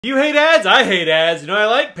You hate ads? I hate ads. You know what I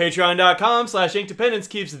like? Patreon.com/inkdependence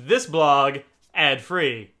keeps this blog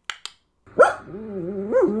ad-free.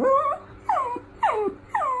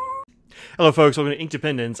 Hello folks, welcome to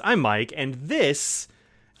Inkdependence. I'm Mike, and this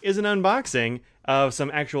is an unboxing of some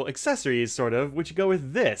actual accessories, sort of, which go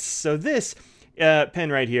with this. So this pen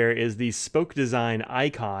right here is the Spoke Design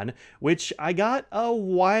Icon, which I got a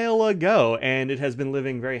while ago, and it has been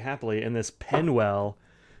living very happily in this pen well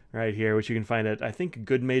right here, which you can find at, I think,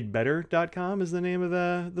 goodmadebetter.com is the name of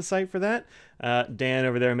the site for that. Dan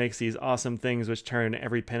over there makes these awesome things which turn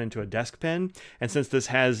every pen into a desk pen, and since this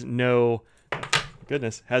has no,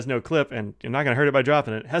 goodness, has no clip, and you're not going to hurt it by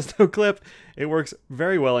dropping it, has no clip, it works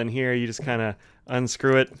very well in here. You just kind of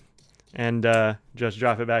unscrew it and just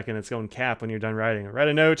drop it back in its own cap when you're done writing. Write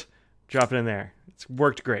a note, drop it in there. It's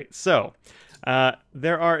worked great. So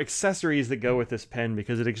there are accessories that go with this pen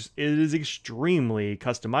because it is extremely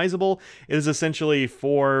customizable. It is essentially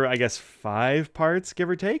four, I guess 5 parts, give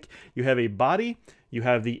or take. You have a body, you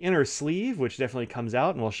have the inner sleeve, which definitely comes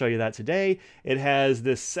out, and we'll show you that today. It has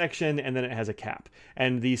this section, and then it has a cap.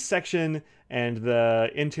 And the section and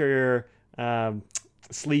the interior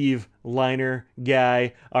sleeve liner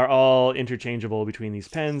guy are all interchangeable between these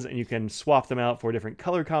pens, and you can swap them out for different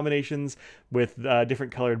color combinations with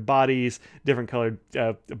different colored bodies,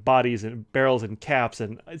 bodies and barrels and caps,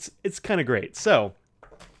 and it's kind of great. So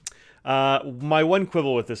my one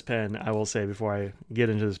quibble with this pen, I will say before I get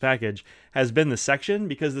into this package, has been the section,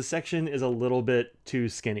 because the section is a little bit too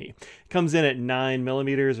skinny. It comes in at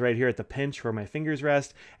 9mm right here at the pinch where my fingers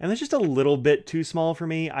rest, and that's just a little bit too small for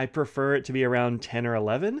me. I prefer it to be around 10 or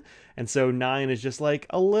 11, and so 9 is just like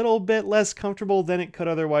a little bit less comfortable than it could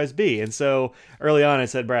otherwise be. And so early on I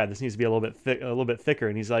said, Brad, this needs to be a little bit thicker,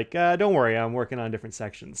 and he's like, don't worry, I'm working on different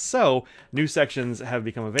sections. So new sections have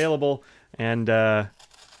become available, and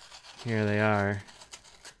here they are.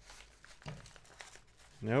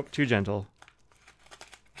 Nope, too gentle.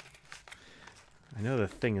 I know the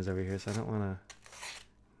thing is over here, so I don't want to...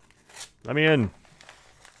 Let me in!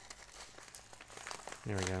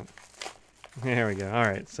 There we go. There we go.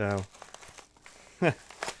 Alright, so...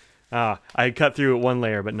 I cut through one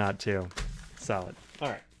layer, but not two. Solid.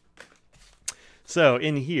 Alright. So,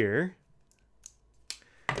 in here,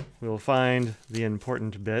 we'll find the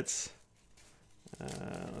important bits.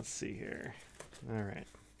 Let's see here. Alright.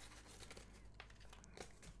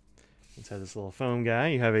 Inside this little foam guy,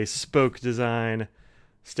 you have a Spoke Design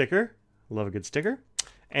sticker. Love a good sticker.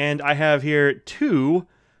 And I have here two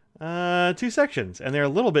sections, and they're a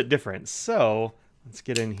little bit different. So, let's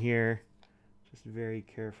get in here just very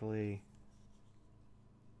carefully.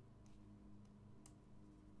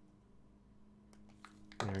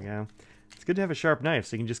 There we go. It's good to have a sharp knife,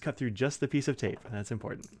 so you can just cut through just the piece of tape. That's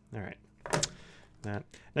important. Alright. That.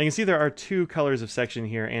 Now you can see there are 2 colors of section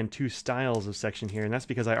here and 2 styles of section here, and that's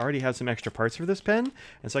because I already have some extra parts for this pen,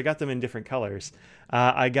 and so I got them in different colors.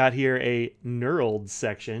 I got here a knurled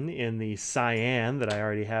section in the cyan that I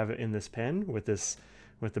already have in this pen with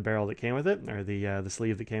the barrel that came with it, or the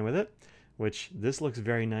sleeve that came with it, which this looks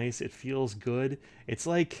very nice. It feels good. It's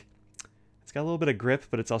like, it's got a little bit of grip,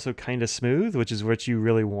 but it's also kind of smooth, which is what you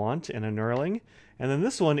really want in a knurling. And then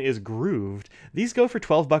this one is grooved. These go for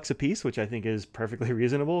 $12 a piece, which I think is perfectly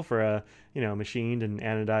reasonable for a, machined and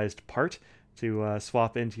anodized part to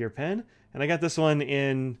swap into your pen. And I got this one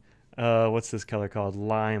in, what's this color called?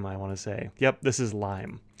 Lime, I want to say. Yep, this is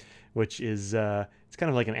lime, which is, it's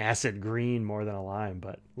kind of like an acid green more than a lime,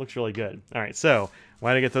 but looks really good. All right, so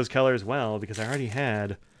why did I get those colors? Well, because I already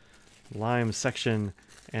had lime section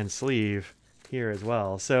and sleeve here as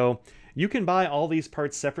well. So you can buy all these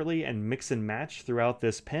parts separately and mix and match throughout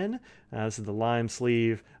this pen. This is the lime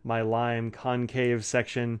sleeve, my lime concave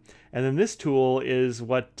section, and then this tool is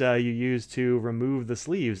what you use to remove the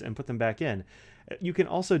sleeves and put them back in. You can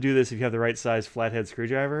also do this if you have the right size flathead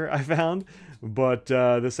screwdriver, I found, but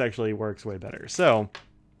this actually works way better. So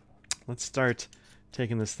let's start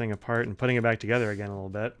taking this thing apart and putting it back together again a little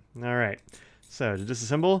bit. All right, so to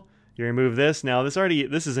disassemble, you remove this. Now this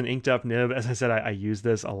is an inked up nib. As I said, I use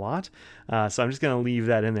this a lot. So I'm just going to leave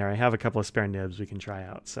that in there. I have a couple of spare nibs we can try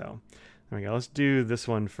out. So there we go. Let's do this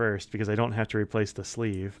one first because I don't have to replace the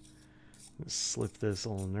sleeve. Just slip this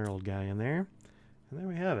little knurled guy in there. And there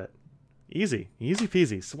we have it. Easy. Easy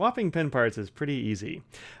peasy. Swapping pen parts is pretty easy.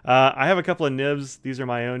 I have a couple of nibs. These are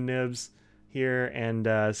my own nibs here. And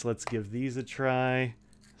so let's give these a try.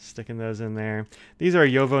 Sticking those in there. These are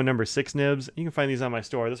Yovo number 6 nibs. You can find these on my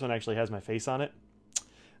store. This one actually has my face on it.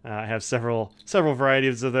 I have several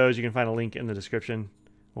varieties of those. You can find a link in the description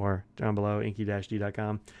or down below,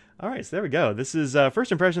 inky-d.com. All right, so there we go. This is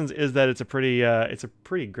first impressions is that it's a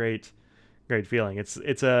pretty great great feeling. It's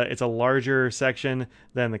a larger section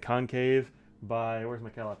than the concave by, where's my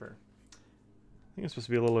caliper? I think it's supposed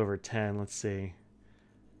to be a little over 10. Let's see.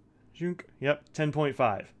 Yep,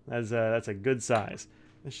 10.5. That's a good size.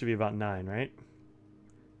 This should be about 9, right?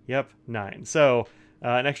 Yep, 9. So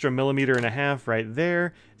an extra 1.5 millimeters right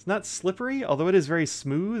there. It's not slippery, although it is very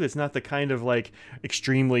smooth. It's not the kind of like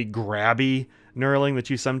extremely grabby knurling that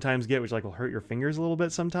you sometimes get, which like will hurt your fingers a little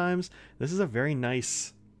bit sometimes. This is a very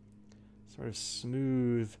nice, sort of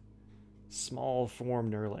smooth, small form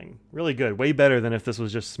knurling. Really good. Way better than if this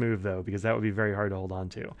was just smooth though, because that would be very hard to hold on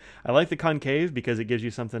to. I like the concave because it gives you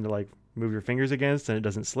something to like move your fingers against and it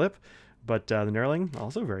doesn't slip. But the knurling,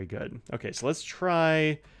 also very good. Okay, so let's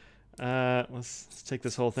try, let's take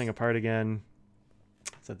this whole thing apart again.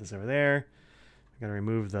 Set this over there. I gotta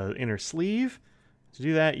remove the inner sleeve. To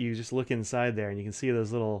do that, you just look inside there and you can see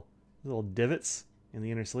those little divots in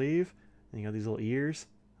the inner sleeve. And you got these little ears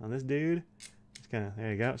on this dude. Just kind of,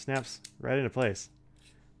 there you go, snaps right into place.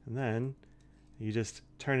 And then you just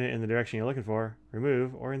turn it in the direction you're looking for,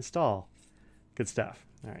 remove, or install. Good stuff.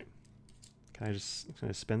 All right. Can I just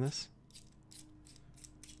spin this?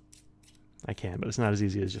 I can, but it's not as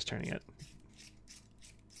easy as just turning it.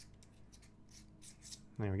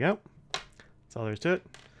 There we go. That's all there is to it.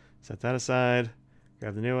 Set that aside.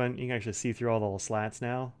 Grab the new one. You can actually see through all the little slats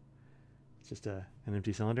now. It's just an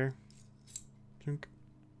empty cylinder.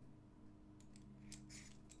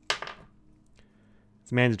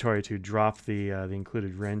 It's mandatory to drop the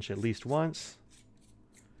included wrench at least once.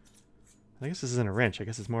 I guess this isn't a wrench. I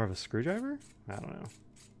guess it's more of a screwdriver? I don't know.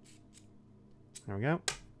 There we go.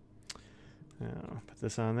 Now, put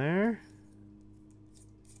this on there.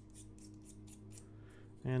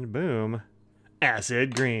 And boom.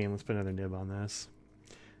 Acid green. Let's put another nib on this.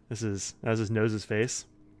 That was his Nose's face.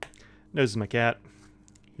 Nose is my cat.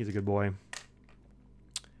 He's a good boy.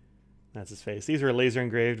 That's his face. These were laser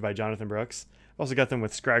engraved by Jonathan Brooks. I've also got them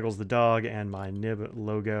with Scraggles the dog and my nib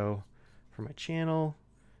logo for my channel.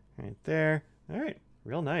 Right there. All right.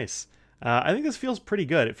 Real nice. I think this feels pretty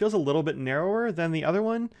good. It feels a little bit narrower than the other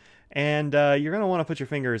one. And you're going to want to put your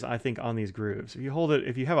fingers, I think, on these grooves. If you hold it,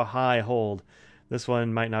 if you have a high hold, this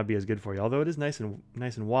one might not be as good for you. Although it is nice and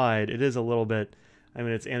wide, it is a little bit, I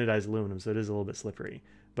mean, it's anodized aluminum, so it is a little bit slippery.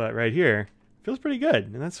 But right here, it feels pretty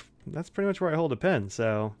good. And that's pretty much where I hold a pen.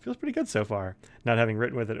 So it feels pretty good so far. Not having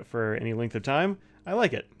written with it for any length of time, I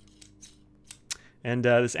like it. And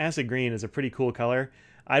this acid green is a pretty cool color.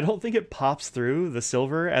 I don't think it pops through the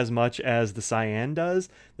silver as much as the cyan does.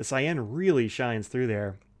 The cyan really shines through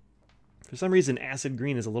there. For some reason, acid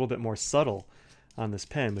green is a little bit more subtle on this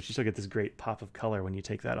pen, but you still get this great pop of color when you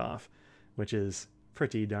take that off, which is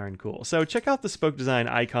pretty darn cool. So check out the Spoke Design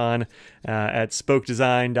icon at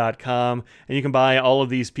spokedesign.com, and you can buy all of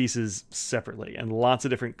these pieces separately, and lots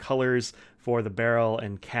of different colors for the barrel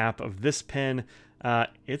and cap of this pen.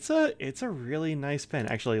 It's a really nice pen.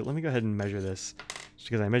 Actually, let me go ahead and measure this, just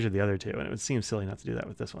because I measured the other two, and it would seem silly not to do that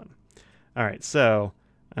with this one. All right, so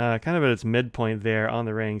kind of at its midpoint there on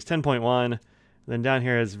the rings, 10.1. Then down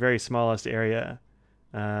here is very smallest area.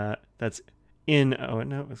 That's in, oh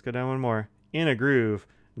no, let's go down one more. In a groove,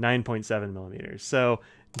 9.7 millimeters. So,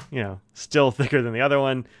 you know, still thicker than the other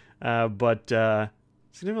one, but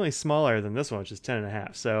significantly smaller than this one, which is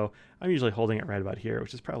 10.5. So I'm usually holding it right about here,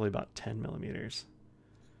 which is probably about 10 millimeters.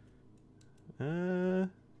 Yeah,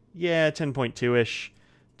 10.2-ish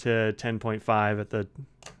to 10.5 at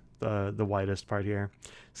the widest part here.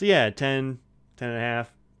 So yeah, 10, 10.5,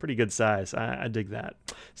 pretty good size. I dig that.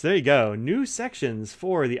 So there you go, new sections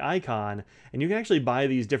for the icon, and you can actually buy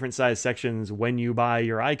these different size sections when you buy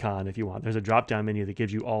your icon if you want. There's a drop-down menu that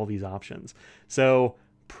gives you all these options. So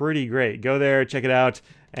pretty great. Go there, check it out,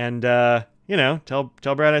 and you know, tell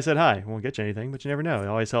Brad I said hi. It won't get you anything, but you never know. It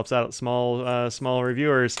always helps out small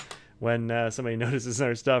reviewers when somebody notices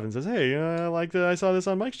our stuff and says, hey, I saw this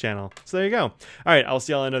on Mike's channel. So there you go. All right, I'll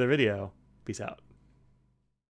see y'all in another video. Peace out.